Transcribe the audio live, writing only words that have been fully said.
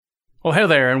Well, hey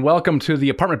there, and welcome to the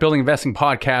Apartment Building Investing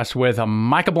Podcast with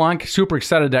Michael Blank. Super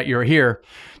excited that you're here.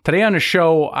 Today on the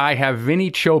show, I have Vinny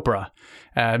Chopra.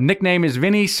 Nickname is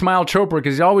Vinny Smile Chopra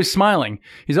because he's always smiling.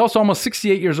 He's also almost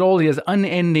 68 years old. He has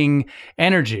unending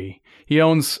energy. He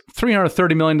owns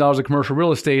 $330 million of commercial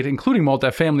real estate, including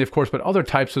multifamily, of course, but other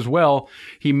types as well.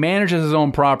 He manages his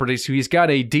own properties, so he's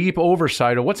got a deep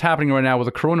oversight of what's happening right now with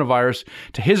the coronavirus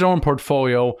to his own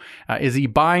portfolio. Is he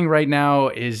buying right now?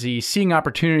 Is he seeing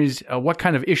opportunities? What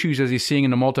kind of issues is he seeing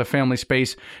in the multifamily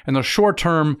space in the short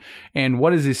term? And what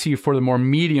does he see for the more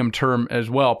medium term as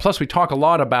well? Plus, we talk a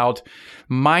lot about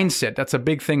mindset. That's a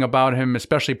big thing about him,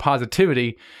 especially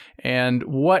positivity, and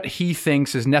what he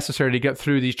thinks is necessary to get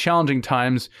through these challenging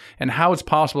times and how it's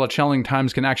possible that challenging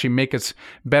times can actually make us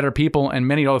better people and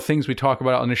many other things we talk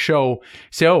about on the show.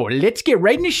 So let's get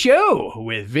right in the show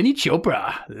with Vinny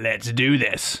Chopra. Let's do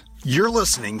this. You're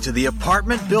listening to the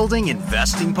Apartment Building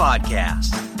Investing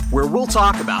Podcast, where we'll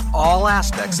talk about all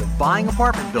aspects of buying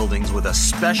apartment buildings with a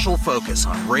special focus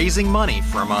on raising money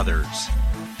from others.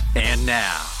 And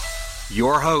now,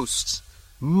 your host,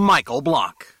 Michael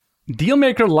Blank.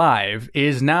 Dealmaker Live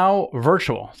is now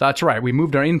virtual. That's right. We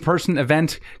moved our in-person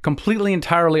event completely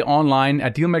entirely online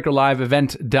at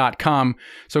dealmakerliveevent.com.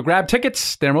 So grab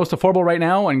tickets. They're most affordable right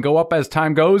now and go up as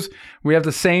time goes. We have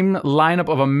the same lineup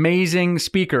of amazing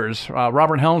speakers.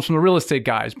 Robert Helms from the Real Estate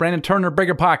Guys, Brandon Turner,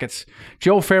 Bigger Pockets,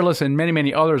 Joe Fairless, and many,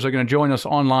 many others are going to join us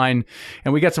online.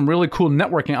 And we got some really cool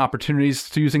networking opportunities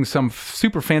using some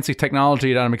super fancy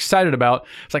technology that I'm excited about.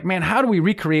 It's like, man, how do we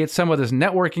recreate some of this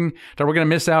networking that we're going to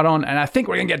miss out on? And I think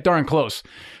we're going to get darn close.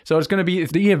 So it's going to be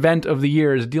the event of the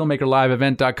year is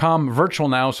dealmakerliveevent.com, virtual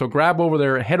now. So grab over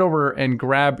there, head over and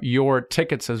grab your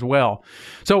tickets as well.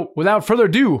 So without further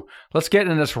ado, let's get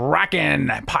into this rockin'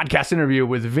 podcast interview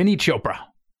with Vinny Chopra.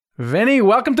 Vinny,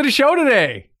 welcome to the show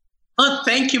today. Oh,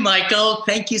 thank you, Michael.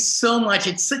 Thank you so much.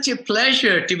 It's such a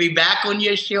pleasure to be back on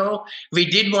your show. We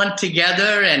did one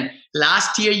together, and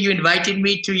last year you invited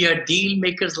me to your Deal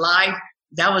Makers Live.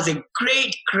 That was a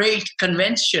great, great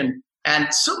convention,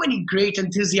 and so many great,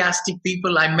 enthusiastic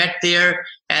people I met there,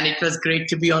 and it was great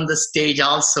to be on the stage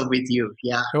also with you.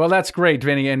 Yeah. Well, that's great,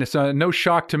 Vinny, and it's no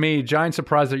shock to me. Giant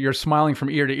surprise that you're smiling from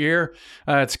ear to ear.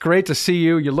 It's great to see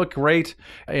you. You look great,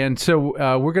 and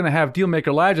so we're going to have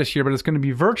Dealmaker Live this year, but it's going to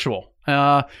be virtual.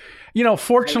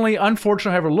 Fortunately,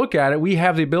 unfortunately, however look at it, we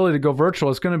have the ability to go virtual.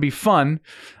 It's going to be fun.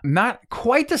 Not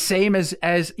quite the same as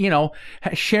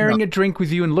sharing a drink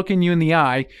with you and looking you in the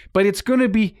eye, but it's going to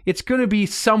be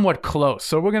somewhat close.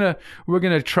 So we're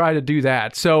going to try to do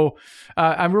that. So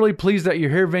I'm really pleased that you're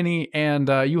here, Vinny, and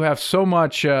you have so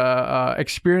much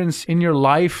experience in your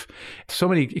life, so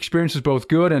many experiences, both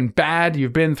good and bad.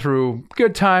 You've been through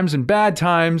good times and bad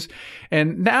times,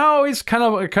 and now it's kind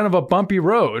of a bumpy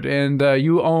road. And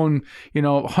you own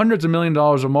hundreds of millions of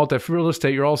dollars of multi-real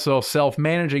estate. You're also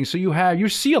self-managing, so you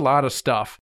see a lot of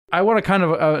stuff. I want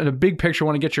to in a big picture,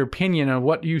 want to get your opinion on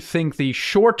what you think the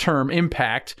short-term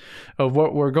impact of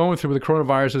what we're going through with the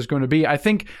coronavirus is going to be. I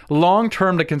think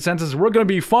long-term, the consensus is we're going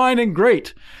to be fine and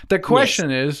great. The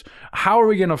question is, how are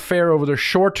we going to fare over the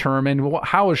short-term, and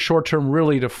how is short-term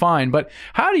really defined? But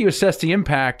how do you assess the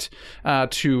impact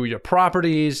to your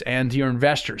properties and to your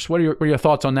investors? What are your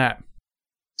thoughts on that?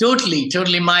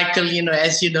 Totally, Michael.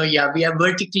 As you know, we are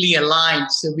vertically aligned,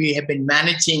 so we have been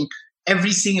managing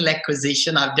every single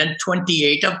acquisition. I've done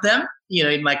 28 of them,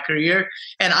 in my career.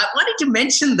 And I wanted to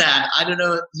mention that. I don't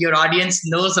know if your audience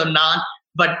knows or not,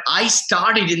 but I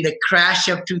started in the crash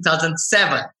of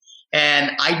 2007.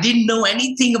 And I didn't know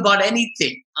anything about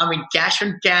anything. I mean, cash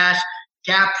on cash,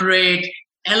 cap rate,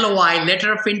 LOI,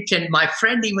 letter of intent. My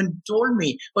friend even told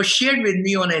me or shared with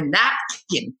me on a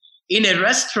napkin in a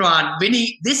restaurant,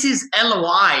 Vinny, this is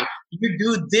LOI. You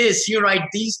do this, you write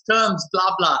these terms,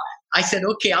 blah, blah. I said,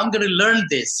 okay, I'm going to learn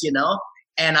this,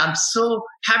 and I'm so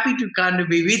happy to kind of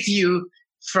be with you.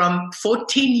 From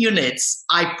 14 units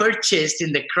I purchased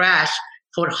in the crash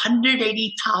for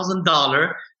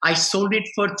 $180,000. I sold it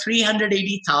for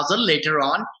 $380,000 later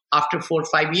on after 4 or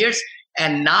 5 years.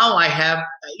 And now I have,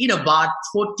 bought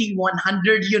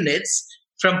 4,100 units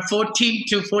from 14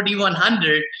 to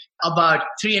 4,100, about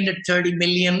 330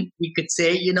 million, we could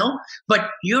say, But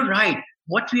you're right.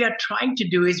 What we are trying to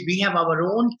do is we have our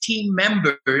own team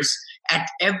members at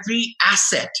every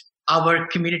asset, our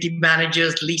community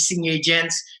managers, leasing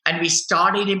agents, and we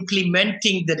started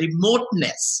implementing the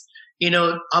remoteness.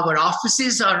 Our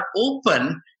offices are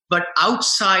open, but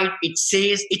outside it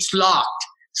says it's locked.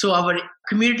 So our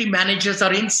community managers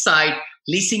are inside,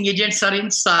 leasing agents are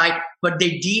inside, but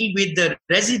they deal with the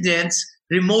residents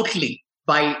remotely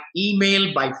by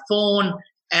email, by phone.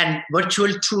 and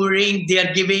virtual touring they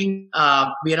are giving.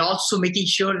 We are also making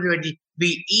sure that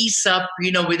we ease up,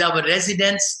 with our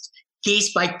residents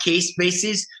case by case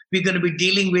basis. We're going to be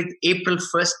dealing with April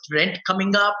 1st rent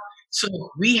coming up. So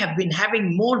we have been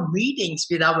having more meetings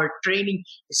with our training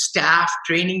staff,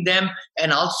 training them,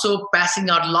 and also passing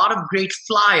out a lot of great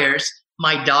flyers.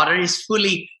 My daughter is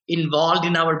fully involved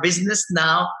in our business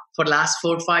now for the last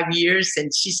 4 or 5 years,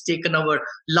 and she's taken over a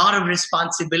lot of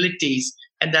responsibilities.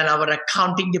 And then our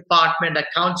accounting department,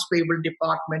 accounts payable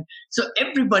department. So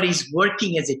everybody's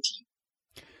working as a team.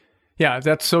 Yeah,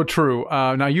 that's so true.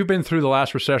 Now, you've been through the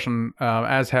last recession,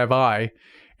 as have I,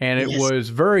 and it was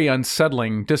very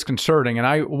unsettling, disconcerting, and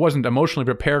I wasn't emotionally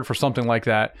prepared for something like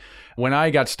that. When I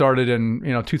got started in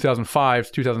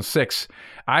 2005, 2006,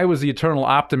 I was the eternal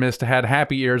optimist, had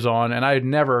happy ears on, and I had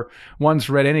never once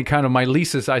read any kind of my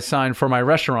leases I signed for my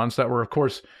restaurants that were, of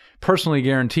course, personally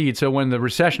guaranteed. So when the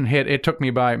recession hit, it took me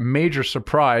by major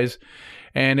surprise,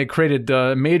 and it created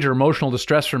major emotional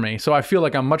distress for me. So I feel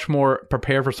like I'm much more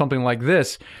prepared for something like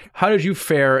this. How did you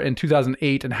fare in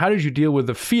 2008, and how did you deal with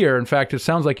the fear? In fact, it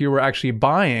sounds like you were actually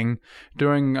buying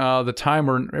during the time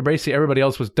where basically everybody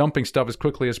else was dumping stuff as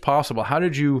quickly as possible. How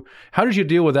did you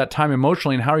deal with that time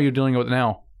emotionally, and how are you dealing with it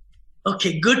now?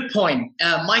 Okay, good point.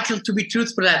 Michael, to be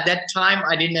truthful, at that time,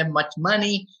 I didn't have much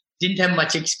money, didn't have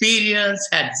much experience,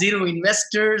 had zero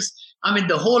investors. I mean,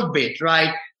 the whole bit,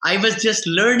 right? I was just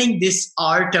learning this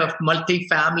art of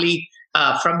multifamily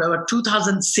from about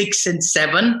 2006 and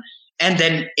 7. And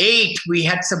then 8, we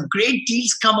had some great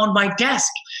deals come on my desk.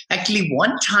 Actually,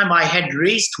 one time I had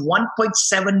raised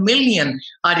 1.7 million.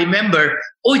 I remember,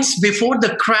 it's before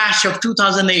the crash of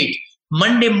 2008.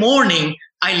 Monday morning,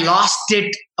 I lost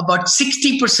it about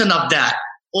 60% of that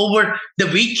over the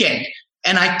weekend.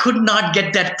 And I could not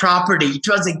get that property. It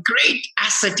was a great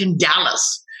asset in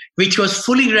Dallas, which was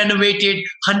fully renovated,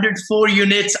 104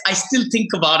 units. I still think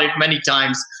about it many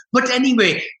times. But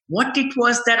anyway, what it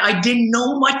was that I didn't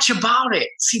know much about it.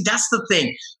 See, that's the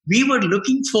thing. We were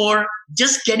looking for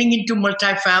just getting into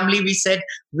multifamily. We said,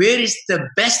 where is the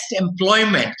best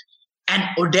employment? And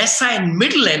Odessa and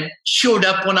Midland showed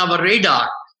up on our radar.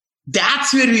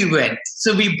 That's where we went.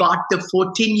 So we bought the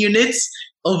 14 units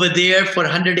over there for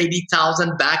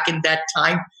 $180,000 back in that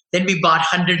time. Then we bought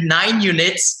 109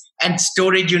 units and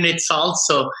storage units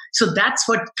also. So that's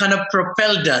what kind of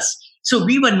propelled us. So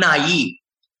we were naive.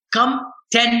 Come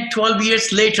 10, 12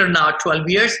 years later now, 12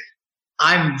 years,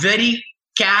 I'm very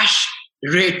cash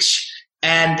rich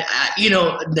and,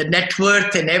 the net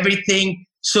worth and everything.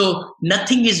 So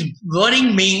nothing is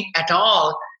worrying me at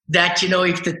all that,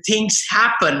 if the things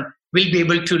happen, we'll be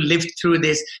able to live through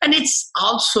this. And it's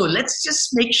also, let's just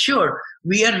make sure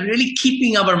we are really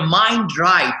keeping our mind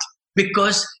right,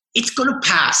 because it's going to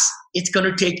pass. It's going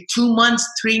to take 2 months,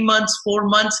 3 months, 4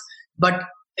 months. But,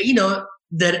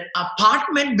 the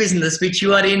apartment business, which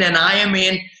you are in and I am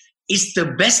in, is the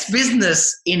best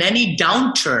business in any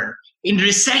downturn, in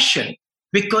recession,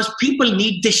 because people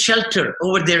need the shelter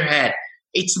over their head.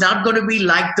 It's not going to be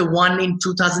like the one in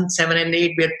 2007 and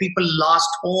 8 where people lost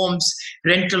homes,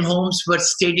 rental homes were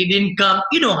stated income.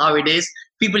 You know how it is.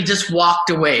 People just walked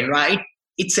away, right?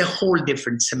 It's a whole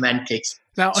different semantics.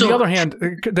 Now, on the other hand,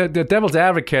 the devil's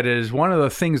advocate is one of the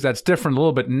things that's different a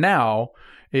little bit now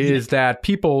is that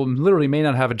people literally may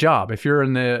not have a job. If you're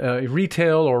in the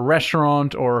retail or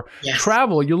restaurant or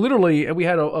travel, we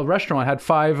had a restaurant, had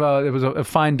 5, it was a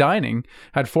fine dining,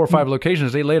 had 4 or 5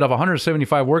 locations. They laid off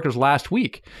 175 workers last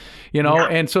week,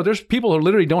 and so there's people who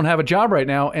literally don't have a job right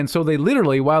now. And so they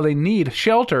literally, while they need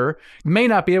shelter, may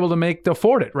not be able to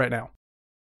afford it right now.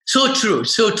 So true,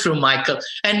 Michael.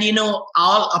 And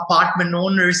all apartment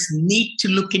owners need to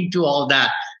look into all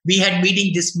that. We had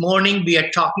meeting this morning. We are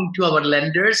talking to our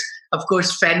lenders. Of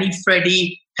course, Fannie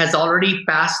Freddie has already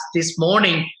passed this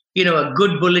morning, a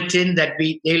good bulletin that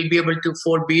they'll be able to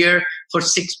forbear for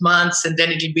 6 months, and then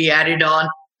it'll be added on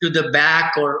to the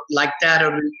back or like that,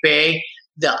 or repay.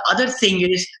 The other thing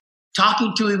is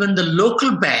talking to even the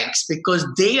local banks, because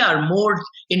they are more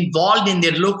involved in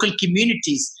their local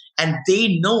communities and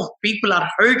they know people are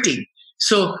hurting.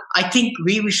 So I think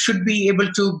we should be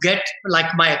able to get,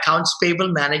 like my accounts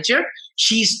payable manager,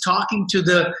 she's talking to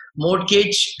the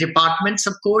mortgage departments,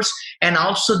 of course, and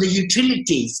also the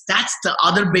utilities. That's the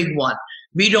other big one.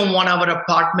 We don't want our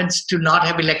apartments to not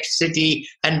have electricity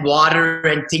and water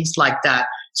and things like that.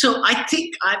 So I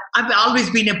think I've always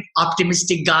been an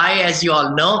optimistic guy, as you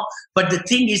all know. But the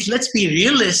thing is, let's be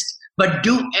realists, but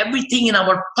do everything in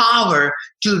our power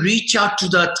to reach out to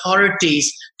the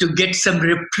authorities to get some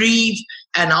reprieve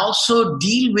and also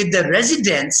deal with the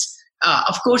residents.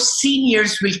 Of course,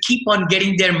 seniors will keep on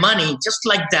getting their money just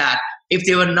like that. If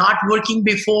they were not working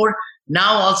before,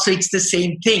 now also it's the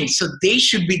same thing. So they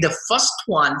should be the first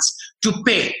ones to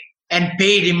pay, and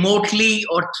pay remotely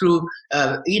or through,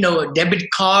 debit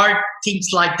card, things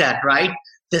like that, right?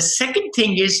 The second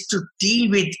thing is to deal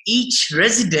with each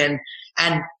resident.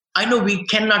 And I know we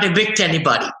cannot evict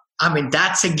anybody. I mean,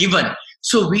 that's a given.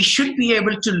 So we should be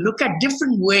able to look at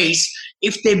different ways.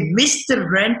 If they miss the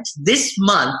rent this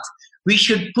month, we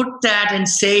should put that and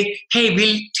say, hey,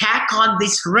 we'll tack on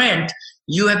this rent.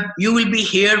 You will be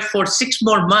here for 6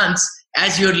 more months,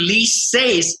 as your lease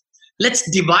says. Let's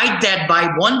divide that by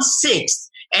 1/6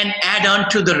 and add on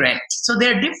to the rent. So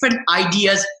there are different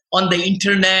ideas on the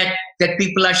internet that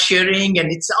people are sharing,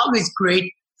 and it's always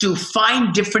great to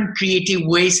find different creative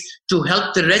ways to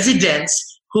help the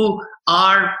residents who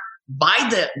are by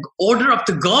the order of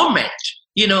the government,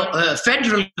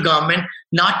 federal government,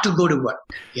 not to go to work.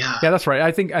 Yeah, that's right.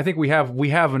 I think we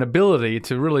have an ability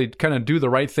to really kind of do the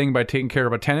right thing by taking care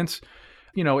of our tenants.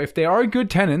 If they are good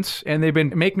tenants and they've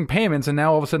been making payments and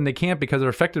now all of a sudden they can't because they're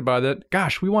affected by that,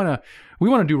 gosh, we want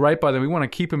to do right by them. We want to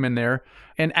keep them in there.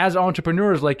 And as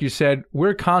entrepreneurs, like you said,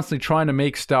 we're constantly trying to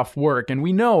make stuff work. And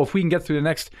we know if we can get through the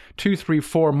next 2, 3,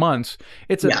 4 months,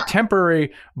 it's a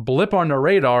temporary blip on the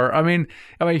radar. I mean,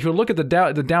 if you look at the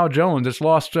Dow Jones, it's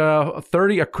lost a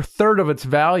third of its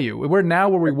value. We're now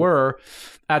where we were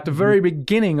at the very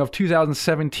beginning of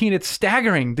 2017. It's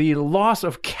staggering, the loss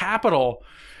of capital.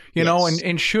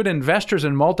 And should investors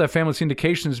in multifamily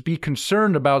syndications be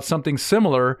concerned about something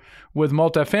similar with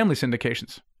multifamily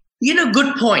syndications?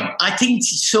 Good point. I think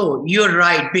so. You're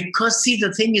right. Because see,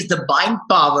 the thing is the buying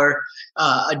power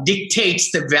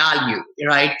dictates the value,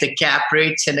 right? The cap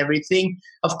rates and everything.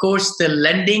 Of course, the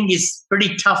lending is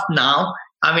pretty tough now.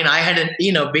 I mean, I had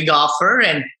a big offer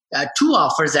and 2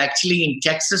 offers actually in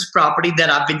Texas property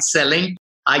that I've been selling.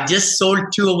 I just sold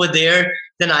 2 over there.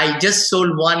 Then I just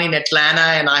sold 1 in Atlanta,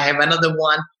 and I have another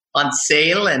one on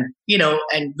sale. And,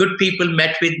 and good people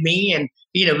met with me, and,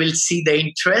 we'll see the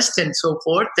interest and so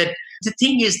forth. That the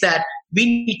thing is that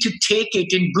we need to take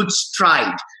it in good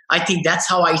stride. I think that's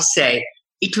how I say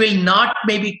it will not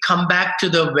maybe come back to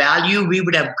the value we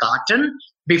would have gotten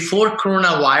before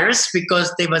coronavirus,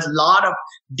 because there was a lot of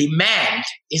demand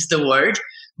is the word.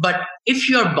 But if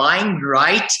you're buying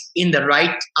right in the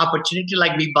right opportunity,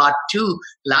 like we bought 2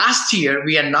 last year,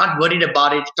 we are not worried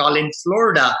about it at all in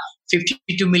Florida,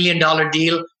 $52 million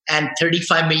deal and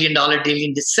 $35 million deal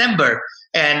in December.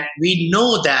 And we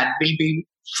know that we'll be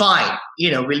fine,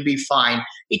 we'll be fine.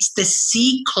 It's the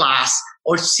C class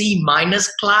or C minus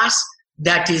class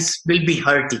that will be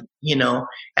hurting,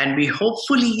 and we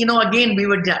hopefully, again, we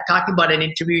were talking about an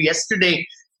interview yesterday.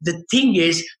 The thing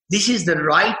is, this is the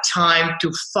right time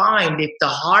to find, if the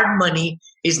hard money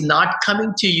is not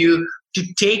coming to you, to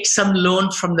take some loan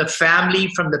from the family,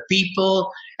 from the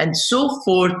people, and so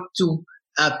forth, to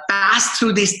pass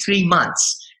through these 3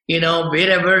 months.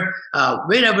 Wherever,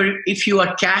 if you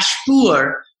are cash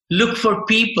poor, look for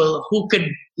people who could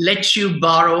let you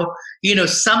borrow,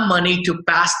 some money to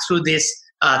pass through this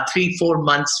 3-4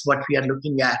 months, what we are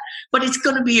looking at. But it's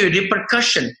going to be a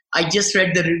repercussion. I just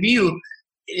read the review.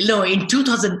 In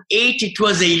 2008, it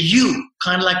was a U,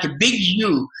 kind of like a big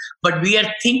U, but we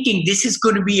are thinking this is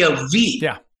going to be a V.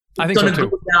 Yeah, I think so too. It's going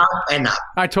to go down and up.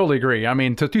 I totally agree. I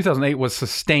mean, 2008 was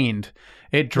sustained.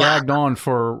 It dragged on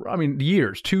for,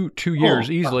 years, two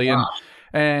years easily.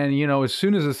 And as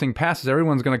soon as this thing passes,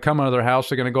 everyone's going to come out of their house.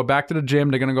 They're going to go back to the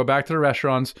gym. They're going to go back to the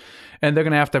restaurants, and they're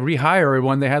going to have to rehire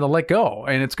everyone they had to let go.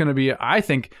 And it's going to be, I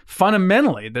think,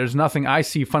 fundamentally, there's nothing I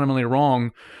see fundamentally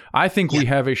wrong. I think we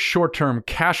have a short-term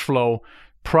cash flow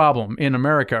problem in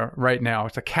America right now.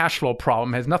 It's a cash flow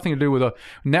problem. It has nothing to do with a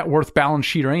net worth balance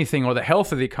sheet or anything, or the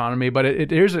health of the economy, but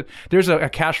there's a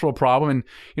cash flow problem.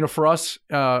 And, for us,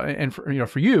 and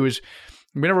for you is,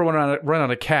 we never want to run out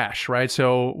of cash, right?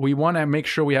 So we want to make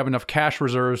sure we have enough cash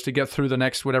reserves to get through the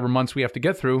next whatever months we have to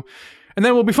get through, and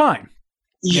then we'll be fine.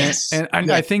 Yes.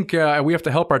 And I think we have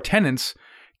to help our tenants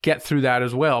get through that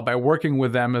as well, by working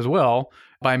with them as well,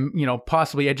 by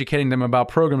possibly educating them about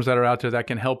programs that are out there that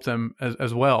can help them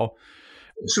as well.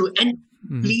 So, and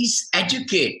please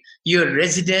educate your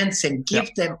residents and give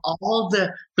them all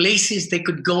the places they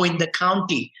could go in the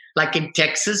county. Like in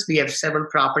Texas, we have several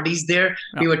properties there.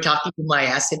 We were talking to my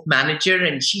asset manager,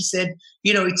 and she said,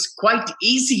 it's quite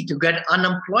easy to get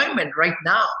unemployment right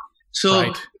now.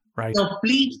 So Right. So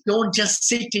please don't just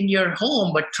sit in your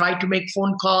home, but try to make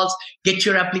phone calls, get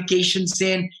your applications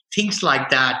in, things like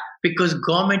that, because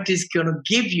government is going to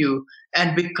give you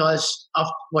and because of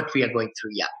what we are going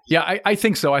through. Yeah. Yeah, I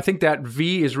think so. I think that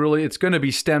V is really, it's going to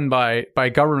be stemmed by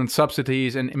government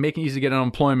subsidies and making it easy to get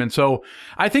unemployment. So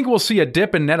I think we'll see a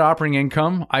dip in net operating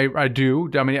income. I do.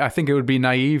 I mean, I think it would be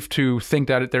naive to think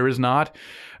that there is not.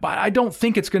 But I don't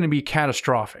think it's going to be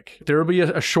catastrophic. There will be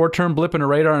a short-term blip in the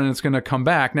radar, and it's going to come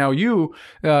back. Now, you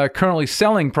currently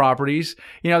selling properties,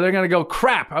 they're going to go,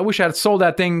 crap, I wish I had sold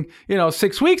that thing,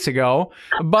 6 weeks ago.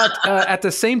 But at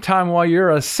the same time, while you're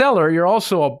a seller, you're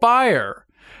also a buyer.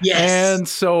 Yes. And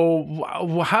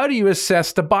so how do you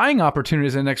assess the buying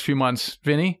opportunities in the next few months,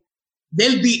 Vinny?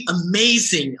 They'll be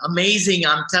amazing, amazing.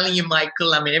 I'm telling you,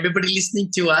 Michael, I mean, everybody listening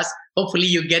to us, hopefully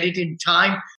you get it in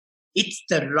time. It's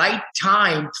the right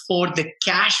time for the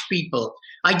cash people.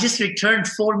 I just returned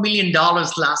 $4 million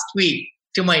last week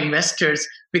to my investors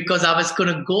because I was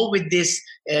going to go with this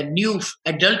new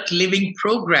adult living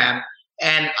program.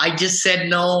 And I just said,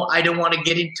 no, I don't want to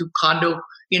get into condo,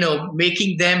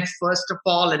 making them first of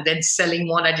all and then selling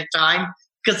one at a time,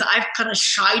 because I've kind of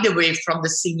shied away from the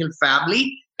single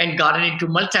family and gotten into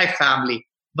multifamily.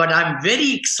 But I'm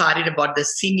very excited about the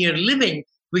senior living,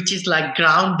 which is like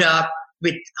ground up,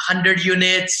 with 100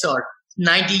 units or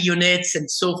 90 units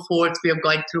and so forth. We are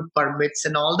going through permits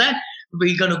and all that.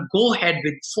 We're going to go ahead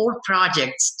with 4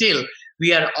 projects still.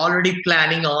 We are already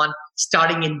planning on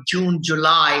starting in June,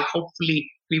 July. Hopefully,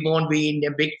 we won't be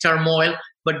in a big turmoil,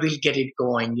 but we'll get it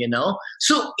going,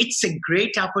 So it's a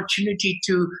great opportunity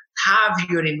to have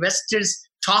your investors,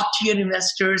 talk to your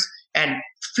investors and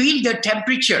feel their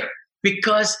temperature,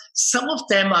 because some of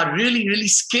them are really, really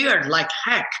scared like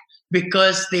heck,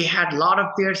 because they had a lot of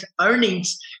their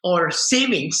earnings or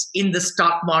savings in the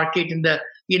stock market, in the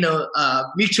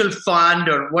mutual fund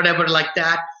or whatever like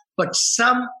that. But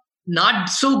some not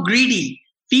so greedy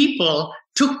people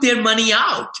took their money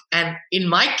out. And in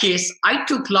my case, I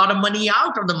took a lot of money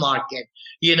out of the market,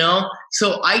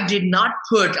 So I did not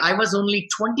I was only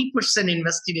 20%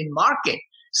 invested in market.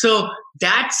 So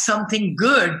that's something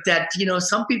good that,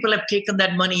 some people have taken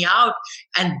that money out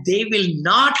and they will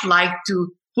not like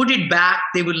to put it back.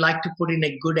 They would like to put in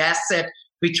a good asset,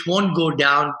 which won't go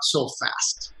down so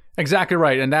fast. Exactly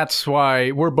right. And that's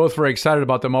why we're both very excited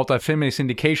about the multifamily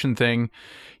syndication thing.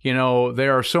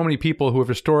 There are so many people who have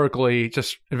historically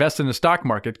just invested in the stock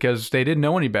market because they didn't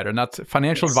know any better. And that's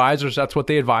financial advisors. That's what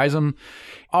they advise them.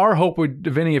 Our hope would,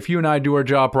 Vinny, if you and I do our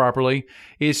job properly,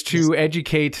 is to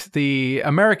educate the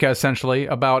America essentially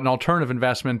about an alternative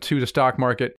investment to the stock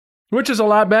market, which is a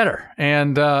lot better.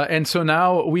 And so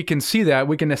now we can see that.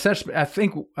 We can essentially, I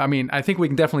think we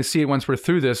can definitely see it once we're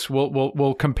through this.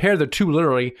 We'll compare the two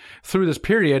literally through this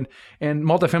period, and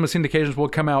multifamily syndications will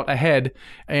come out ahead.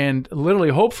 And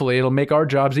literally, hopefully, it'll make our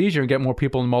jobs easier and get more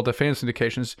people in multifamily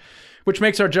syndications, which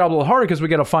makes our job a little harder because we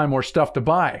got to find more stuff to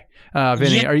buy.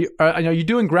 Vinny, Yeah. Are you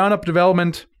doing ground up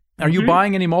development? Are you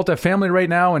buying any multifamily right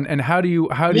now? And how do you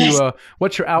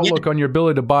what's your outlook on your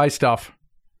ability to buy stuff?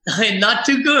 Not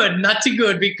too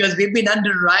good, because we've been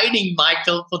underwriting,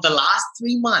 Michael, for the last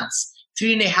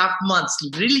 3.5 months,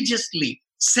 religiously.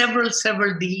 Several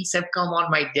deals have come on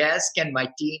my desk and my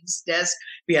team's desk.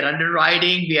 We are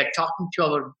underwriting, we are talking to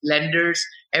our lenders,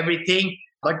 everything,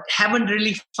 but haven't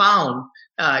really found,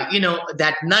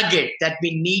 that nugget that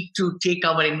we need to take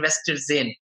our investors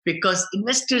in, because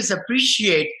investors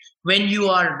appreciate when you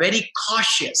are very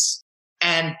cautious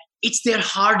and it's their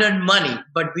hard-earned money,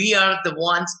 but we are the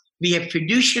ones, we have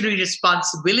fiduciary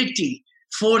responsibility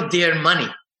for their money.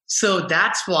 So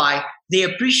that's why they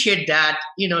appreciate that.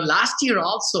 Last year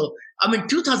also,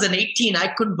 2018, I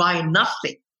couldn't buy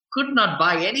nothing, could not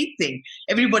buy anything.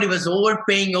 Everybody was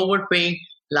overpaying.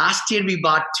 Last year, we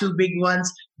bought 2 big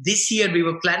ones. This year, we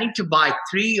were planning to buy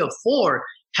 3 or 4.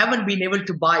 Haven't been able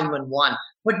to buy even one,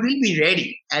 but we'll be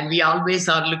ready. And we always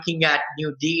are looking at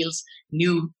new deals,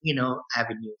 new,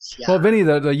 avenues. Yeah. Well, Vinny,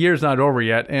 the year's not over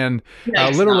yet. And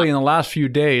literally in the last few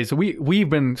days, we've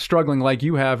been struggling like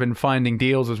you have in finding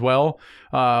deals as well.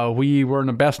 We were in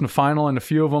the best and final, and a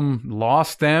few of them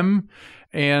lost them.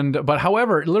 But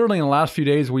however, literally in the last few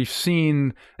days, we've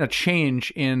seen a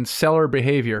change in seller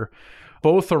behavior,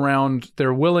 both around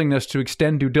their willingness to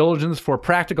extend due diligence for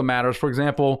practical matters. For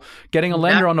example, getting a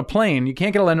lender on a plane. You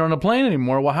can't get a lender on a plane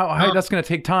anymore. Well, how that's going to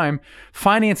take time.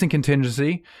 Financing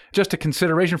contingency, just a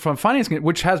consideration from financing,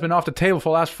 which has been off the table for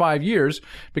the last 5 years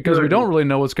because we don't really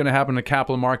know what's going to happen in the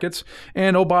capital markets.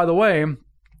 And oh, by the way,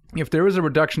 if there is a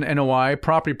reduction in NOI,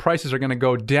 property prices are going to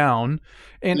go down.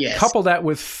 And couple that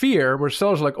with fear, where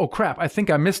sellers are like, oh crap, I think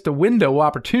I missed a window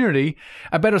opportunity.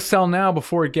 I better sell now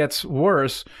before it gets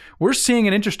worse. We're seeing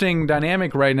an interesting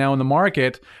dynamic right now in the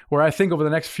market where I think over the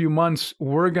next few months,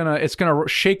 it's going to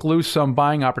shake loose some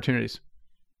buying opportunities.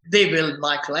 They will,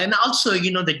 Michael. And also,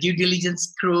 the due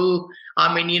diligence crew,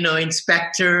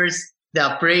 inspectors,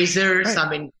 the appraisers,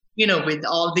 Right. with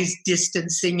all this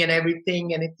distancing and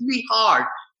everything. And it'll be hard,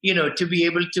 to be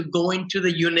able to go into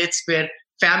the units where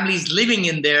families living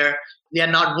in there, they are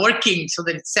not working so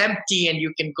that it's empty and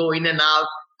you can go in and out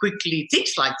quickly,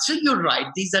 things like. So you're right,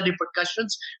 these are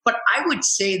repercussions. But I would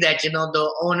say that,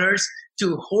 the owners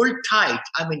to hold tight,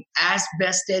 as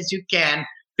best as you can,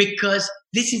 because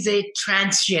this is a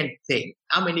transient thing.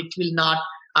 It will not.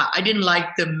 I didn't like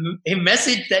the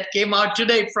message that came out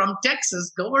today from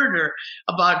Texas governor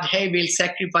about, hey, we'll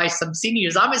sacrifice some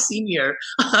seniors. I'm a senior.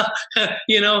 I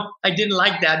didn't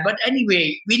like that. But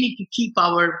anyway, we need to keep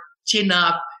our chin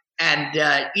up and,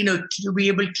 to be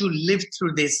able to live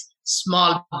through this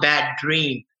small bad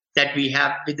dream that we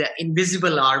have with the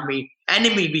invisible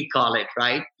enemy, we call it,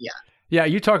 right? Yeah. Yeah,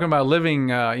 you talking about living,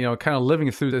 kind of living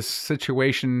through this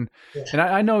situation, Yeah. and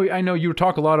I know you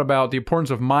talk a lot about the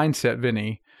importance of mindset,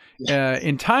 Vinny. Yeah.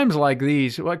 In times like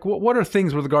these, like what are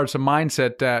things with regards to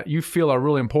mindset that you feel are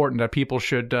really important that people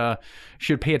should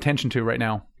pay attention to right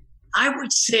now? I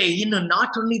would say, not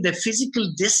only the physical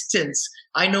distance.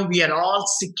 I know we are all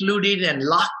secluded and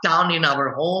locked down in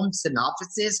our homes and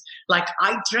offices. Like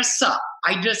I dress up.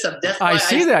 That's why I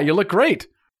see that. You look great.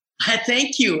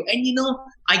 Thank you. And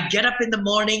I get up in the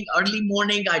morning, early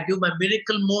morning. I do my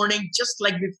miracle morning, just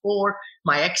like before,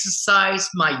 my exercise,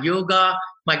 my yoga,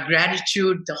 my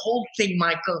gratitude, the whole thing,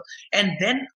 Michael. And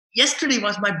then yesterday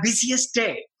was my busiest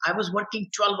day. I was working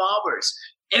 12 hours.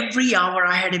 Every hour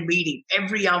I had a meeting.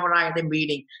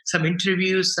 Some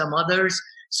interviews, some others.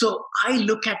 So I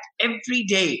look at every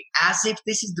day as if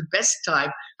this is the best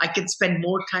time. I can spend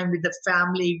more time with the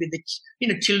family, with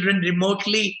the children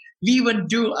remotely. We even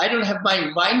do, I don't have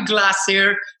my wine glass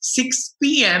here, 6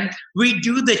 p.m. We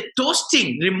do the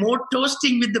toasting, remote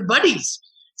toasting with the buddies.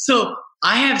 So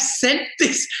I have sent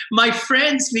this, my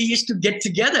friends, we used to get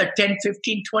together, 10,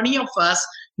 15, 20 of us.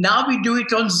 Now we do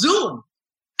it on Zoom.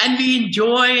 And we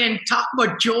enjoy and talk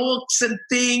about jokes and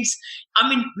things.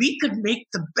 We could make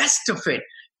the best of it.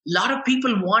 A lot of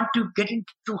people want to get into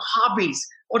hobbies,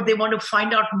 or they want to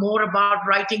find out more about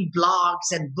writing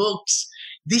blogs and books.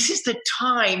 This is the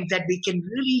time that we can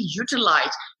really utilize.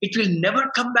 It will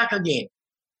never come back again.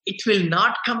 It will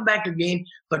not come back again.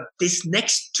 But this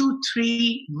next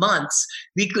 2-3 months,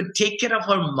 we could take care of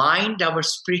our mind, our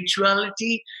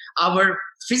spirituality, our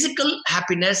physical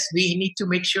happiness. We need to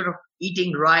make sure of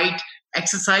eating right,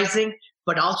 exercising,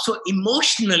 but also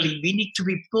emotionally, we need to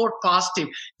be more positive.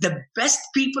 The best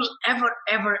people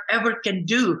ever can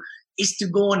do is to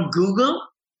go on Google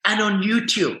and on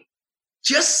YouTube.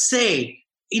 Just say,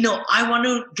 I want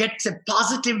to get a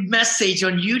positive message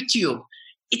on YouTube.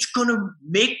 It's going to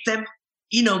make them,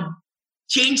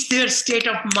 change their state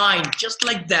of mind just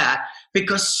like that,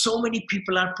 because so many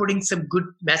people are putting some good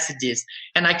messages.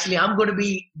 And actually, I'm going to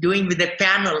be doing with a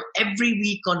panel every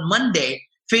week on Monday,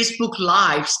 Facebook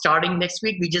Live starting next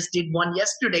week. We just did one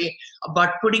yesterday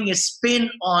about putting a spin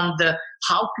on the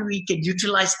how we can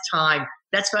utilize time.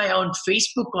 That's why on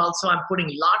Facebook also I'm putting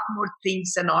a lot more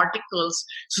things and articles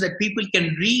so that people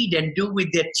can read and do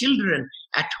with their children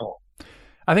at home.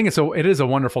 I think it is a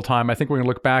wonderful time. I think we're going to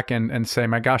look back and say,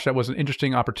 my gosh, that was an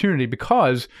interesting opportunity,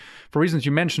 because for reasons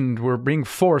you mentioned, we're being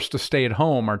forced to stay at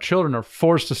home. Our children are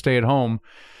forced to stay at home.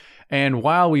 And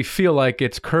while we feel like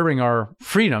it's curbing our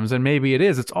freedoms, and maybe it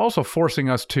is, it's also forcing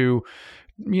us to,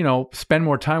 spend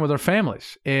more time with our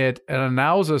families. It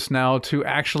allows us now to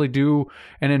actually do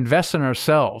and invest in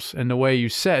ourselves in the way you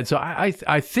said. So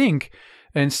I think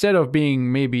instead of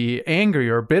being maybe angry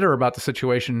or bitter about the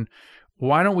situation,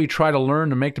 why don't we try to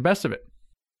learn to make the best of it?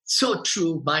 So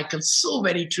true, Michael. So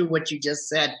very true what you just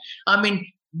said.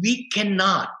 We could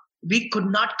not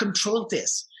control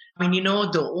this.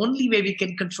 The only way we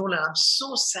can control it, I'm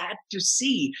so sad to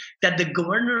see that the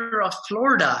governor of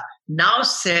Florida now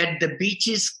said the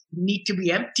beaches need to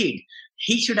be emptied.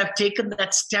 He should have taken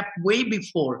that step way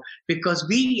before, because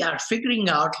we are figuring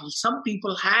out some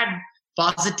people had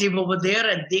positive over there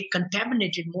and they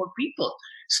contaminated more people.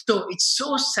 So it's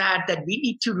so sad that we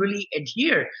need to really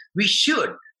adhere. We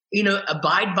should,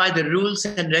 abide by the rules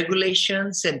and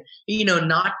regulations, and,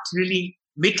 not really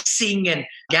mixing and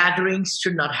gatherings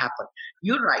should not happen.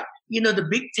 You're right. The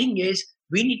big thing is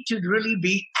we need to really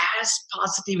be as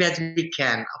positive as we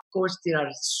can. Of course, there are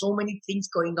so many things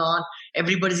going on.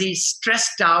 Everybody is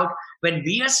stressed out. When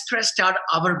we are stressed out,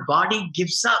 our body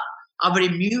gives up. Our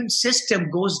immune system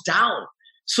goes down.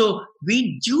 So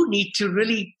we do need to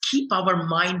really keep our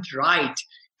mind right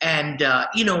and,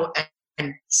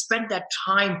 and spend that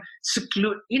time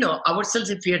seclude, ourselves,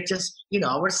 if we are just,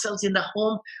 ourselves in the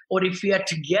home, or if we are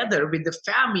together with the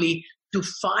family, to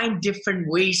find different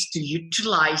ways to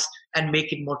utilize and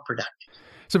make it more productive.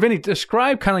 So, Vinny,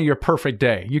 describe kind of your perfect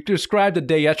day. You described a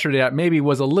day yesterday that maybe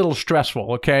was a little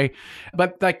stressful, okay?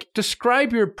 But like,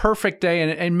 describe your perfect day,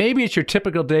 and maybe it's your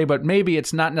typical day, but maybe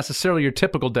it's not necessarily your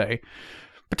typical day.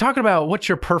 But talking about what's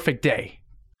your perfect day?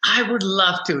 I would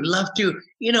love to.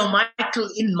 Michael,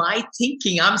 in my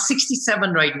thinking, I'm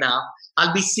 67 right now.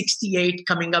 I'll be 68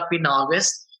 coming up in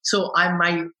August. So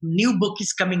my new book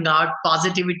is coming out,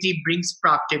 Positivity Brings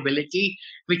Profitability,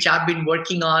 which I've been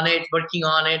working on it.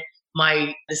 The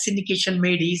Syndication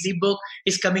Made Easy book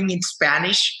is coming in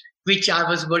Spanish, which I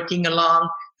was working along.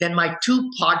 Then my 2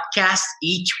 podcasts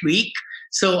each week.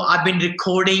 So I've been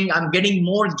recording. I'm getting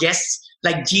more guests,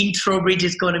 like Gene Trowbridge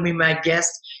is going to be my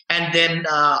guest. And then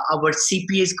our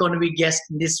CPA is going to be guest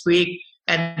this week.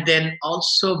 And then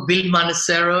also Bill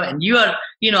Manacero. And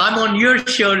I'm on your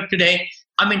show today.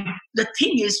 I mean, the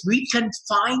thing is, we can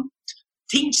find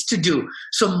things to do.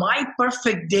 So my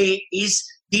perfect day is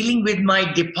dealing with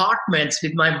my departments,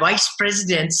 with my vice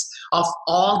presidents of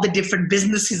all the different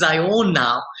businesses I own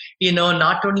now,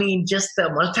 not only in just the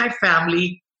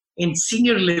multifamily, in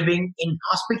senior living, in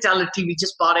hospitality. We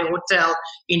just bought a hotel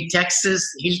in Texas,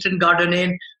 Hilton Garden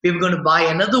Inn. We were going to buy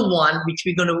another one, which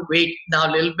we're going to wait now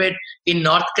a little bit, in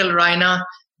North Carolina.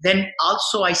 Then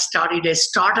also I started a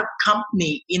startup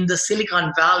company in the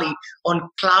Silicon Valley on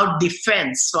cloud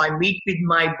defense. So I meet with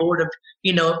my board of,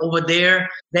 over there.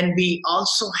 Then we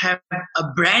also have a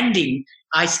branding.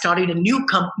 I started a new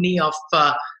company of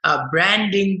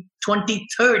branding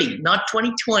 2030, not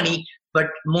 2020, but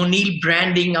Monil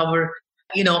branding, our,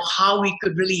 how we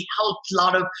could really help a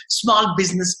lot of small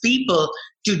business people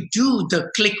to do the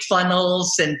click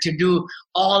funnels and to do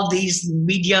all these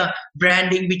media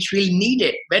branding, which we'll need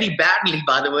it very badly,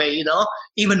 by the way,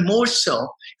 even more so.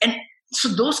 And so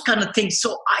those kind of things.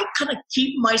 So I kind of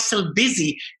keep myself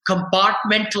busy,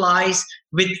 compartmentalize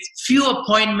with few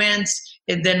appointments.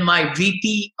 And then my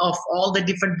VP of all the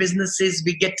different businesses,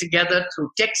 we get together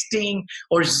through texting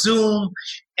or Zoom.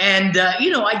 And,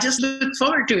 I just look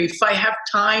forward to it. If I have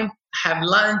time, have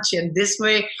lunch, and this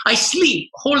way I sleep.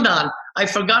 Hold on, I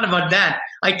forgot about that.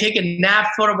 I take a nap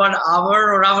for about an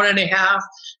hour or hour and a half,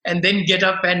 and then get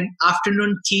up and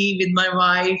afternoon tea with my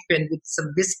wife and with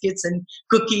some biscuits and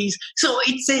cookies. So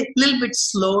it's a little bit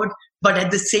slowed, but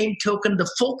at the same token,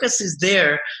 the focus is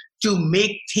there to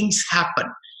make things happen.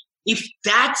 If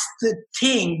that's the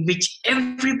thing which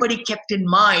everybody kept in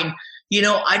mind,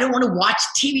 I don't want to watch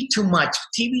TV too much.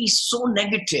 TV is so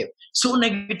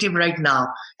negative right now.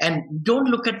 And don't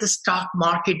look at the stock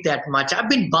market that much. I've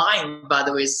been buying, by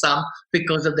the way, some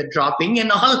because of the dropping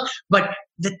and all. But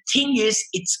the thing is,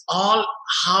 it's all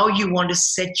how you want to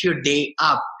set your day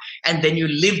up. And then you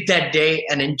live that day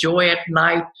and enjoy at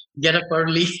night, get up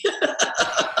early.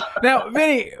 Now,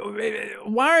 Vinny,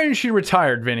 why aren't you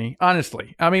retired, Vinny?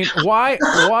 Honestly, I mean, why?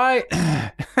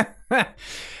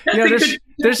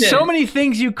 There's so many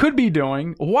things you could be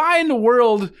doing. Why in the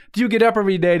world do you get up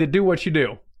every day to do what you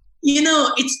do?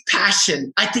 It's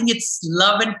passion. I think it's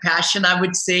love and passion. I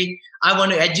would say I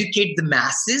want to educate the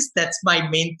masses. That's my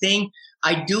main thing.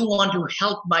 I do want to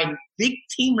help. My big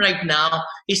theme right now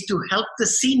is to help the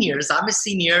seniors. I'm a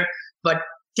senior, but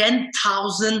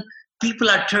 10,000 people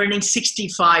are turning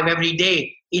 65 every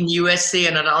day in USA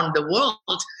and around the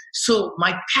world. So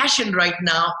my passion right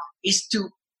now is to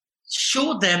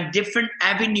show them different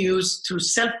avenues through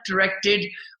self-directed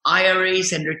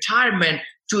IRAs and retirement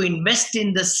to invest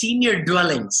in the senior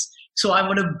dwellings. So I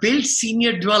want to build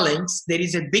senior dwellings. There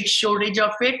is a big shortage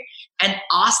of it, and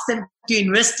ask them to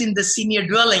invest in the senior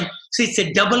dwelling. So it's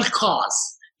a double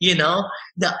cause.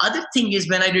 The other thing is,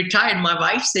 when I retired, my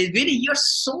wife says, Vinny, you're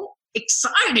so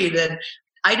excited. And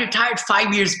I retired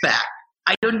 5 years back.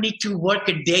 I don't need to work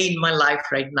a day in my life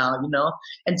right now,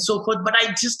 and so forth. But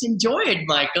I just enjoy it,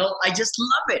 Michael. I just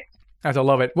love it. I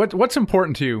love it. What's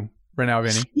important to you right now,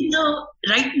 Vinny?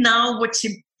 Right now, what's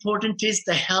important is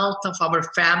the health of our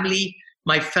family,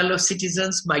 my fellow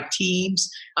citizens, my teams.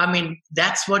 I mean,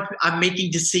 that's what I'm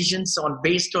making decisions on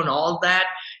based on all that.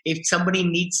 If somebody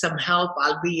needs some help,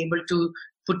 I'll be able to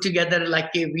put together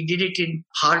we did it in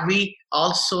Harvey,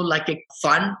 also like a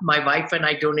fund. My wife and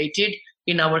I donated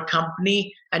in our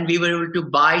company, and we were able to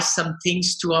buy some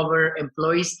things to our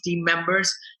employees, team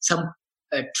members, some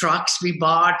trucks we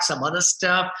bought, some other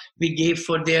stuff we gave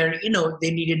for their,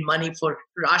 they needed money for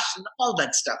ration, all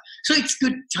that stuff. So it's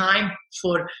good time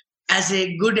as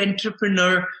a good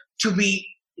entrepreneur, to be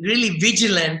really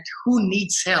vigilant who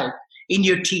needs help in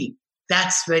your team.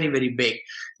 That's very, very big.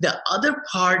 The other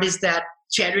part is that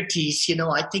charities,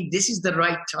 I think this is the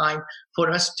right time for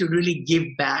us to really give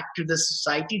back to the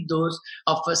society, those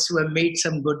of us who have made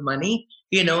some good money,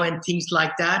 and things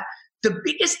like that. The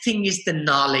biggest thing is the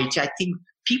knowledge. I think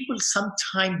people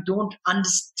sometimes don't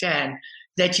understand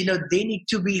that, they need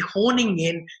to be honing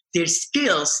in their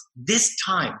skills this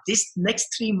time. This next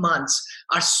 3 months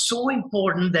are so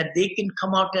important that they can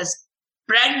come out as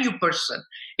brand new person.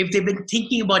 If they've been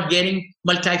thinking about getting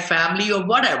multifamily or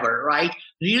whatever, right?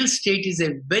 Real estate is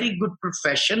a very good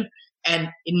profession, and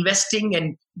investing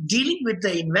and dealing with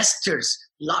the investors.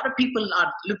 A lot of people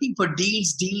are looking for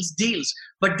deals,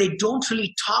 but they don't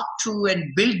really talk to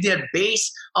and build their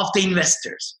base of the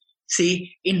investors.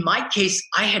 See, in my case,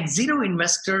 I had 0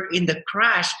 investor in the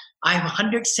crash. I have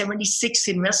 176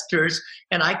 investors,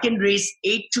 and I can raise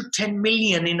 8 to 10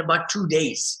 million in about 2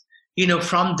 days.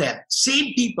 From them.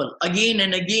 Same people again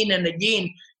and again and again.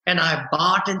 And I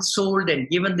bought and sold and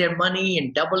given their money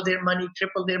and double their money,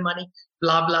 triple their money,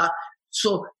 blah, blah.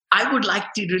 So I would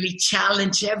like to really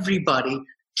challenge everybody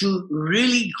to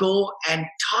really go and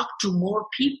talk to more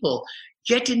people,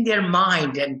 get in their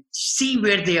mind and see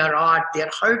where they are at. They're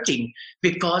hurting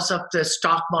because of the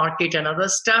stock market and other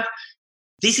stuff.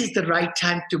 This is the right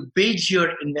time to build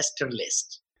your investor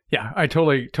list. Yeah, I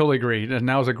totally agree. And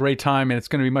now is a great time, and it's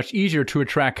going to be much easier to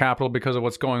attract capital because of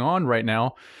what's going on right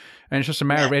now. And it's just a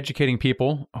matter of educating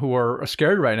people who are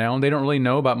scared right now, and they don't really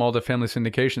know about multifamily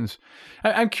syndications.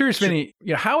 I'm curious, Vinny,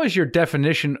 how has your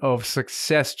definition of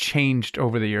success changed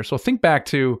over the years? So think back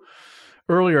to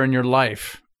earlier in your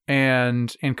life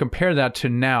and compare that to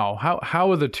now.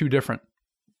 How are the two different?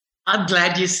 I'm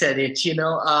glad you said it.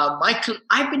 Michael,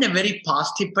 I've been a very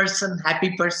positive person,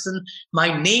 happy person.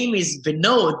 My name is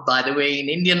Vinod, by the way, in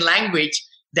Indian language.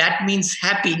 That means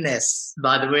happiness,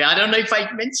 by the way. I don't know if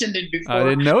I mentioned it before. I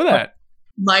didn't know that.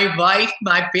 My wife,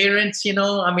 my parents,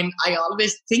 I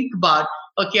always think about,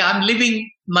 okay, I'm living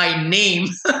my name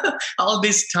all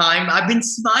this time. I've been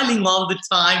smiling all the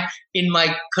time in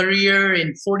my career.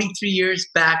 In 43 years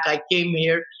back, I came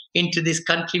here into this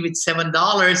country with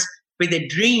 $7. With a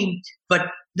dream, but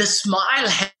the smile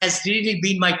has really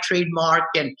been my trademark,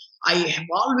 and I have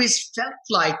always felt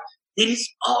like there is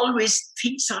always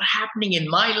things are happening in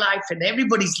my life and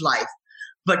everybody's life.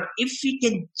 But if we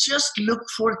can just look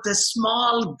for the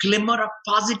small glimmer of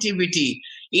positivity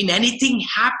in anything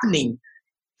happening,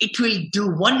 it will do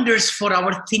wonders for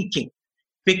our thinking.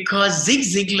 Because Zig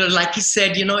Ziglar, like he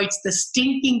said, it's the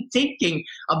stinking thinking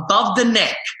above the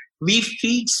neck. We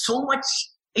feed so much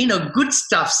good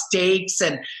stuff, steaks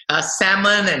and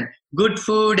salmon and good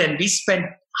food. And we spend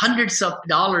hundreds of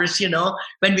dollars,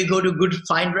 when we go to good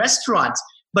fine restaurants.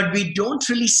 But we don't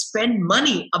really spend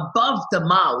money above the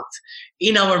mouth,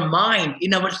 in our mind,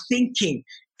 in our thinking.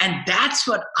 And that's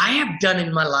what I have done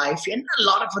in my life. And a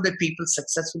lot of other people,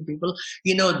 successful people,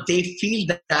 they feel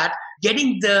that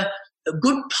getting the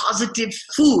good positive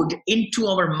food into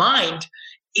our mind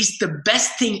is the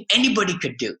best thing anybody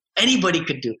could do.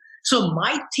 So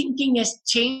my thinking has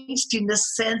changed in the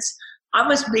sense I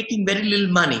was making very little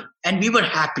money and we were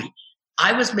happy.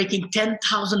 I was making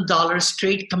 $10,000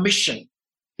 straight commission.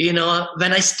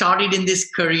 When I started in this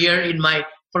career in my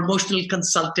promotional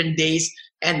consultant days,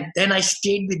 and then I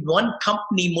stayed with one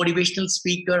company, motivational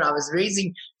speaker. I was raising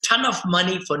a ton of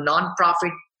money for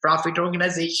profit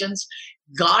organizations.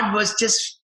 God was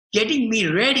just getting me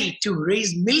ready to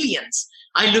raise millions.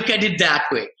 I look at it that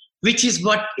way, which is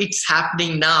what it's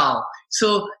happening now.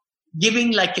 So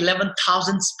giving like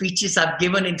 11,000 speeches I've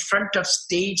given in front of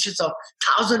stages of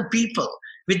 1,000 people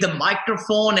with the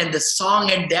microphone and the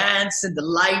song and dance and the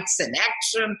lights and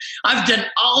action. I've done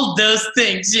all those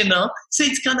things, so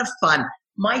it's kind of fun.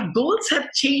 My goals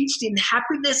have changed in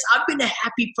happiness. I've been a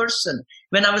happy person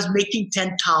when I was making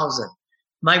 10,000.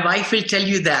 My wife will tell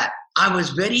you that. I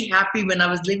was very happy when I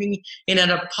was living in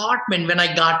an apartment when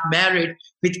I got married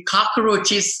with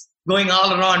cockroaches going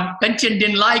all around. Pension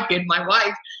didn't like it. My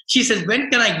wife, she says, when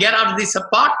can I get out of this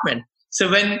apartment? So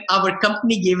when our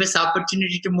company gave us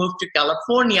opportunity to move to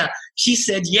California, she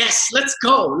said, yes, let's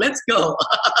go.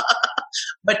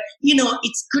 But,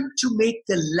 it's good to make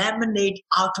the lemonade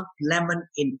out of lemon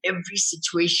in every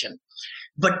situation.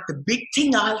 But the big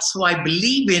thing also I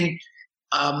believe in,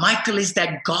 Michael, is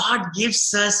that God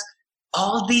gives us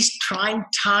all these trying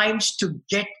times to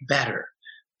get better,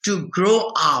 to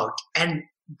grow out and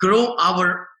grow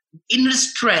our inner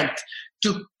strength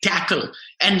to tackle.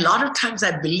 And a lot of times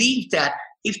I believe that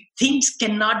if things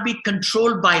cannot be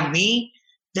controlled by me,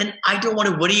 then I don't want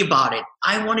to worry about it.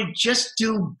 I want to just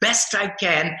do best I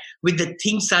can with the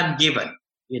things I'm given,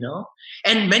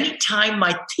 And many times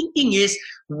my thinking is,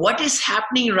 what is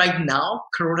happening right now,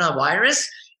 coronavirus,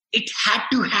 it had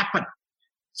to happen.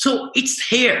 So it's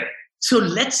here. So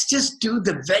let's just do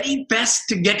the very best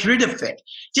to get rid of it.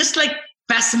 Just like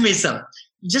pessimism,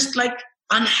 just like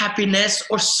unhappiness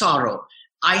or sorrow.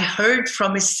 I heard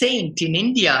from a saint in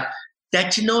India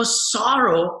that,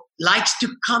 sorrow likes to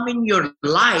come in your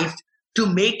life to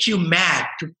make you mad,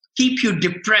 to keep you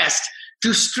depressed,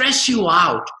 to stress you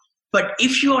out. But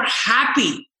if you are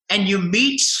happy and you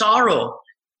meet sorrow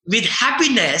with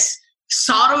happiness,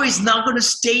 sorrow is not going to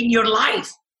stay in your life,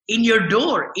 in your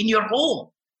door, in your home.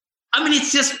 I mean,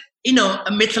 it's just,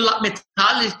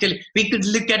 mythologically, we could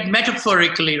look at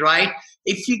metaphorically, right?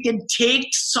 If you can take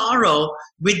sorrow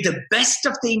with the best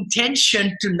of the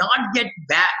intention to not get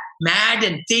mad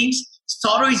and things,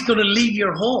 sorrow is going to leave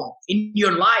your home, in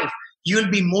your life. You'll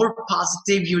be more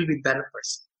positive. You'll be a better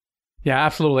person. Yeah,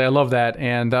 absolutely. I love that.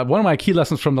 And one of my key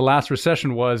lessons from the last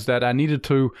recession was that I needed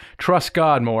to trust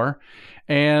God more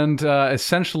and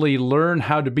essentially learn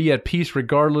how to be at peace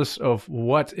regardless of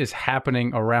what is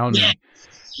happening around me.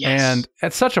 Yes. And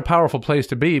it's such a powerful place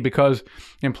to be, because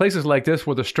in places like this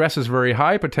where the stress is very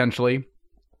high potentially,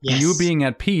 you being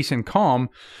at peace and calm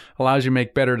allows you to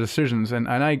make better decisions. And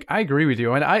I agree with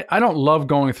you. And I don't love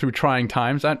going through trying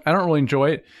times. I don't really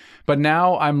enjoy it. But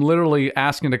now I'm literally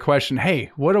asking the question, hey,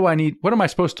 what do I need? What am I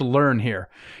supposed to learn here?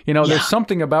 There's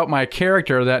something about my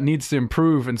character that needs to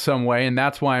improve in some way, and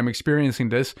that's why I'm experiencing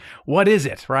this. What is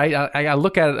it, right? I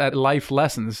look at it at life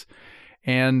lessons,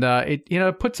 and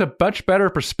it puts a much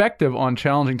better perspective on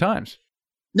challenging times.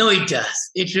 No, it does.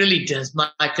 It really does.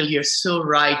 Michael, you're so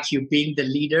right. You being the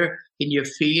leader in your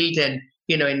field and,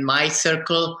 in my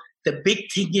circle, the big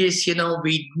thing is,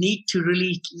 we need to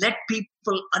really let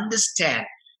people understand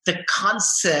the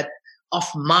concept of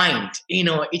mind.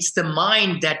 It's the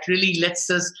mind that really lets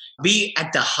us be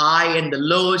at the high and the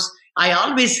lows. I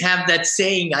always have that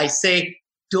saying. I say,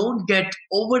 don't get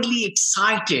overly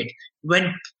excited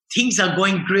when things are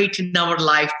going great in our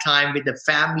lifetime with the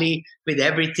family, with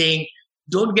everything.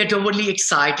 Don't get overly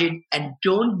excited and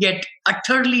don't get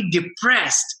utterly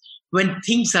depressed when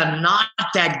things are not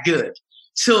that good.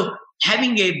 So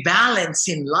having a balance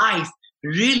in life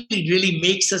really, really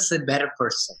makes us a better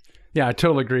person. Yeah, I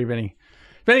totally agree, Vinny.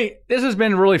 Vinny, this has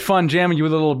been really fun jamming you a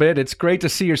little bit. It's great to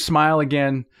see your smile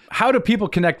again. How do people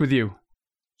connect with you?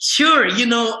 Sure.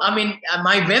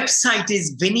 My website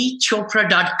is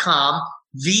vinnychopra.com,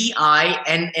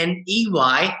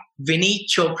 VINNEY,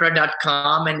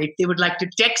 vinnychopra.com. And if they would like to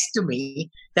text to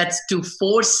me, that's to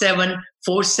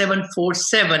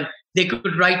 474747. They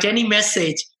could write any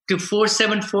message to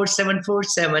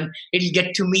 474747. It'll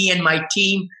get to me and my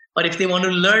team. But if they want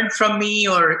to learn from me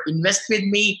or invest with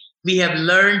me, we have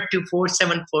learned to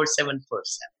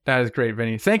 474747. That is great,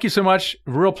 Vinny. Thank you so much.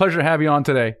 Real pleasure to have you on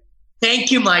today.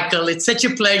 Thank you, Michael. It's such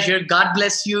a pleasure. God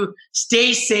bless you.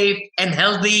 Stay safe and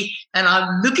healthy. And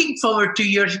I'm looking forward to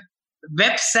your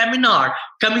web seminar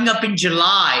coming up in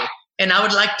July. And I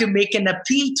would like to make an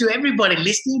appeal to everybody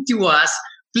listening to us.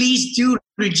 Please do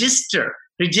register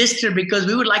because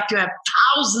we would like to have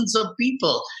thousands of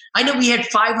people. I know we had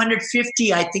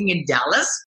 550, I think, in Dallas,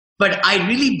 but I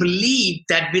really believe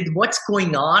that with what's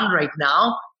going on right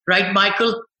now, right,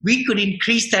 Michael, we could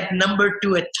increase that number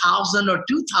to 1,000 or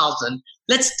 2,000.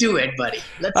 Let's do it, buddy.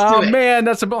 Let's do it. Oh, man,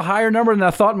 that's a higher number than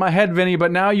I thought in my head, Vinny,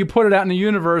 but now you put it out in the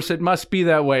universe, it must be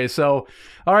that way. So,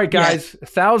 all right, guys,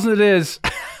 1,000 it is.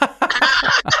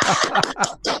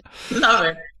 Love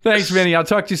it. Thanks, Vinny. I'll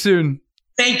talk to you soon.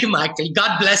 Thank you, Michael.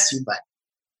 God bless you, bud.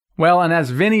 Well, and as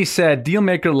Vinny said,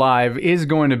 Dealmaker Live is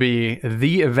going to be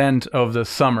the event of the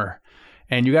summer.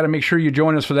 And you got to make sure you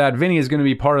join us for that. Vinny is going to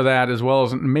be part of that, as well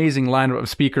as an amazing lineup of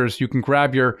speakers. You can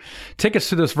grab your tickets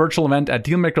to this virtual event at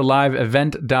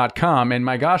dealmakerliveevent.com. And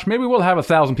my gosh, maybe we'll have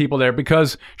 1,000 people there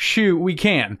because, shoot, we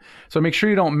can. So make sure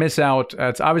you don't miss out.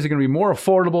 It's obviously going to be more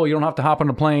affordable. You don't have to hop on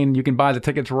a plane. You can buy the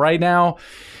tickets right now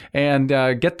and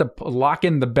lock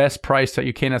in the best price that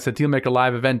you can. That's at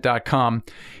dealmakerliveevent.com.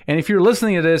 And if you're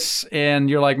listening to this and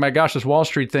you're like, my gosh, this Wall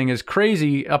Street thing is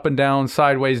crazy, up and down,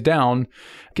 sideways down,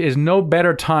 is no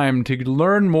better time to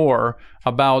learn more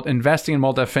about investing in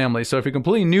multifamily. So if you're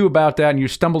completely new about that and you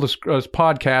stumbled this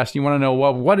podcast, you want to know,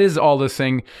 well, what is all this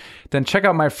thing? Then check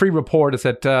out my free report. It's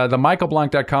at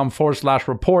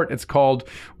themichaelblank.com/report. It's called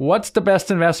What's the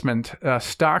Best Investment,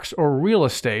 Stocks or Real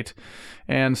Estate?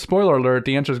 And spoiler alert,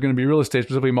 the answer is going to be real estate,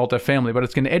 specifically multifamily, but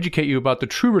it's going to educate you about the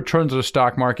true returns of the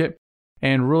stock market.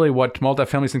 and really what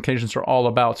multifamily syndications are all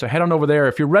about. So head on over there.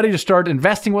 If you're ready to start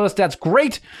investing with us, that's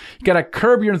great. You got to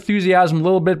curb your enthusiasm a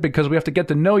little bit because we have to get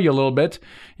to know you a little bit.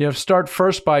 You have to start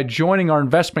first by joining our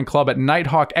investment club at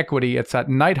Nighthawk Equity. It's at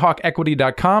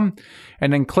nighthawkequity.com,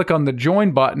 and then click on the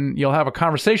join button. You'll have a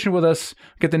conversation with us,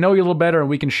 get to know you a little better, and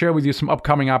we can share with you some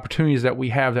upcoming opportunities that we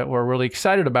have that we're really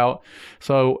excited about.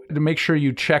 So to make sure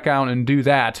you check out and do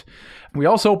that. We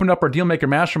also opened up our Dealmaker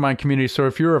Mastermind community, so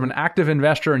if you're an active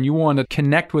investor and you want to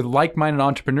connect with like-minded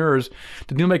entrepreneurs,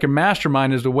 the Dealmaker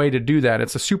Mastermind is the way to do that.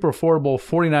 It's a super affordable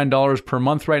 $49 per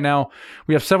month right now.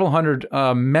 We have several hundred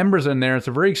members in there. It's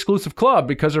a very exclusive club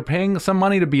because they're paying some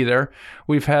money to be there.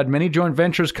 We've had many joint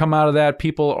ventures come out of that.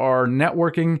 People are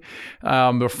networking.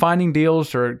 They're finding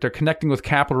deals. They're connecting with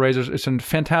capital raisers. It's a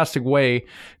fantastic way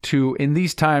to, in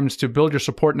these times, to build your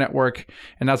support network,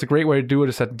 and that's a great way to do it.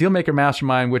 It's at Dealmaker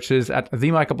Mastermind, which is at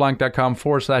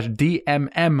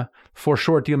themichaelblank.com/DMM for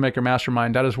short, Dealmaker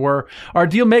Mastermind. That is where our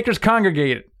deal makers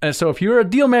congregate. And so if you're a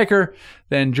deal maker,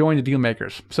 then join the deal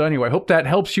makers. So anyway, hope that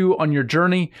helps you on your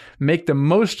journey. Make the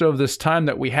most of this time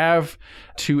that we have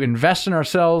to invest in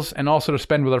ourselves and also to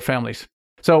spend with our families.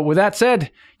 So with that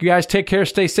said, you guys take care,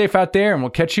 stay safe out there, and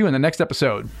we'll catch you in the next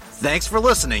episode. Thanks for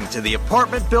listening to the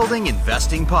Apartment Building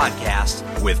Investing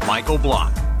Podcast with Michael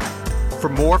Blank. For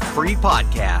more free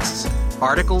podcasts,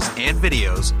 articles, and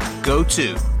videos, go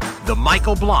to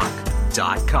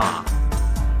themichaelblank.com.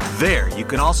 There, you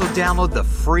can also download the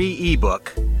free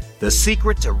ebook, The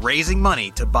Secret to Raising Money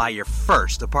to Buy Your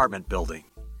First Apartment Building.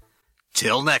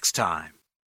 Till next time.